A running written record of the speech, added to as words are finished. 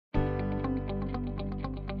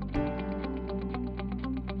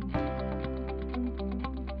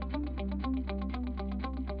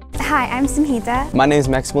Hi, I'm Samhita. My name is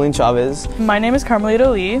Maximilian Chavez. My name is Carmelita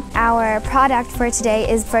Lee. Our product for today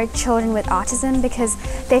is for children with autism because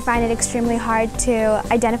they find it extremely hard to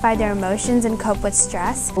identify their emotions and cope with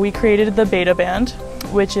stress. We created the Beta Band,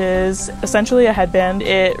 which is essentially a headband.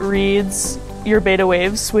 It reads your beta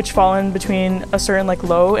waves, which fall in between a certain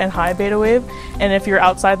low and high beta wave, and if you're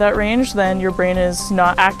outside that range, then your brain is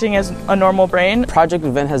not acting as a normal brain. Project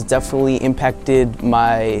Invent has definitely impacted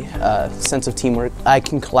my sense of teamwork. I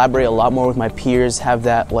can collaborate a lot more with my peers, have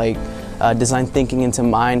that design thinking into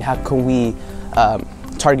mind. How can we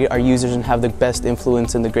target our users and have the best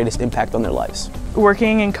influence and the greatest impact on their lives?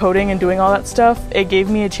 Working and coding and doing all that stuff, it gave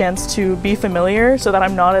me a chance to be familiar so that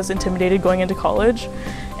I'm not as intimidated going into college.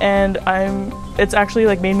 And it's actually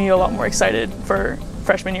made me a lot more excited for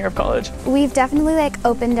freshman year of college. We've definitely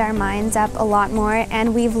opened our minds up a lot more,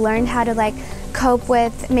 and we've learned how to cope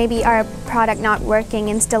with maybe our product not working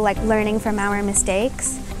and still learning from our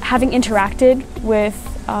mistakes. Having interacted with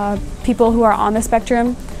people who are on the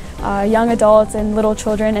spectrum, young adults and little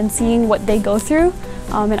children, and seeing what they go through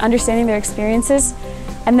and understanding their experiences,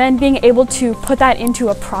 and then being able to put that into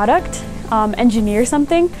a product, engineer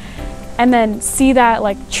something, and then see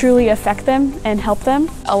that truly affect them and help them.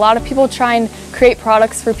 A lot of people try and create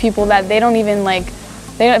products for people that they don't even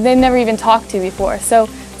they've never even talked to before. So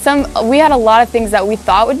we had a lot of things that we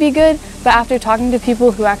thought would be good, but after talking to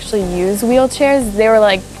people who actually use wheelchairs, they were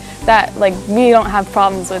we don't have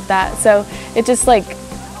problems with that. So it just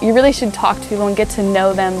you really should talk to people and get to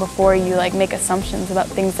know them before you make assumptions about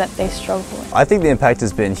things that they struggle with. I think the impact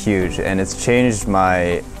has been huge, and it's changed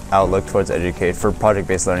my outlook towards education, for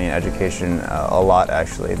project-based learning and education, a lot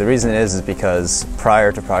actually. The reason is because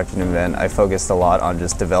prior to Project Invent, I focused a lot on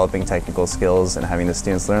just developing technical skills and having the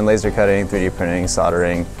students learn laser cutting, 3D printing,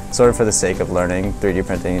 soldering, sort of for the sake of learning 3D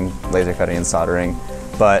printing, laser cutting, and soldering.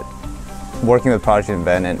 But working with Project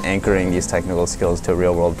Invent and anchoring these technical skills to a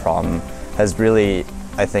real-world problem has really,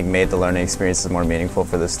 I think, made the learning experiences more meaningful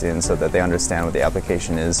for the students so that they understand what the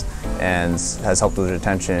application is, and has helped with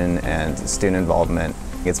retention and student involvement.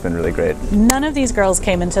 It's been really great. None of these girls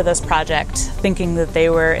came into this project thinking that they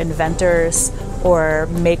were inventors or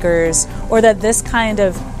makers, or that this kind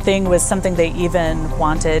of thing was something they even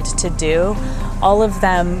wanted to do. All of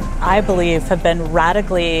them, I believe, have been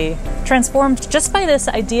radically transformed just by this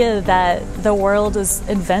idea that the world is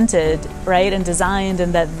invented, right, and designed,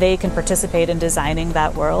 and that they can participate in designing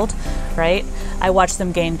that world, right? I watched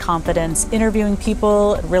them gain confidence interviewing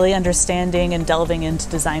people, really understanding and delving into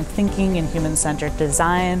design thinking and human-centered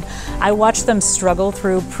design. I watched them struggle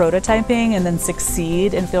through prototyping and then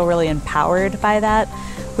succeed and feel really empowered by that.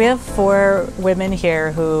 We have 4 women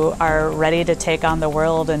here who are ready to take on the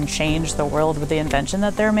world and change the world with the invention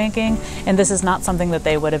that they're making, and this is not something that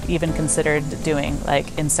they would have even considered doing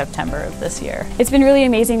in September of this year. It's been really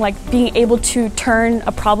amazing being able to turn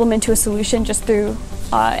a problem into a solution just through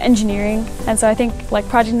engineering. And so I think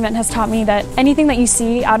Project Invent has taught me that anything that you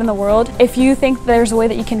see out in the world, if you think there's a way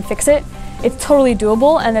that you can fix it, it's totally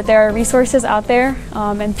doable, and that there are resources out there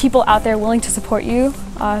and people out there willing to support you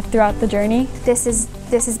throughout the journey. This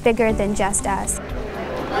is bigger than just us.